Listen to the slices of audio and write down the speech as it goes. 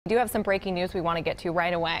We do have some breaking news we want to get to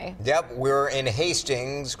right away. Yep, we're in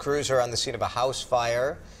Hastings. Crews are on the scene of a house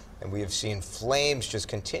fire, and we have seen flames just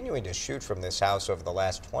continuing to shoot from this house over the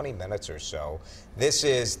last 20 minutes or so. This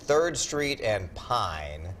is 3rd Street and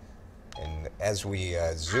Pine, and as we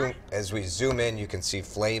zoom in, you can see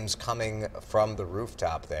flames coming from the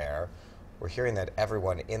rooftop there. We're hearing that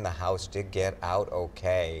everyone in the house did get out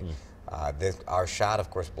okay. Our shot, of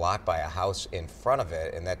course, blocked by a house in front of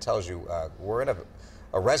it, and that tells you we're in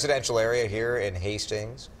a residential area here in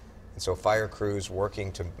Hastings, and so fire crews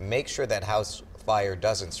working to make sure that house fire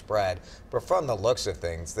doesn't spread. But from the looks of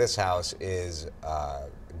things, this house is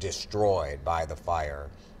destroyed by the fire.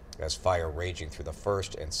 There's fire raging through the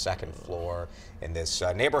 1st and 2nd floor in this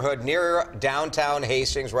neighborhood near downtown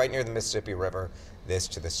Hastings, right near the Mississippi River. This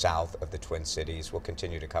to the south of the Twin Cities. We'll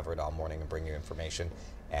continue to cover it all morning and bring you information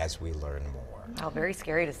as we learn more. Oh, very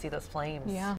scary to see those flames. Yeah.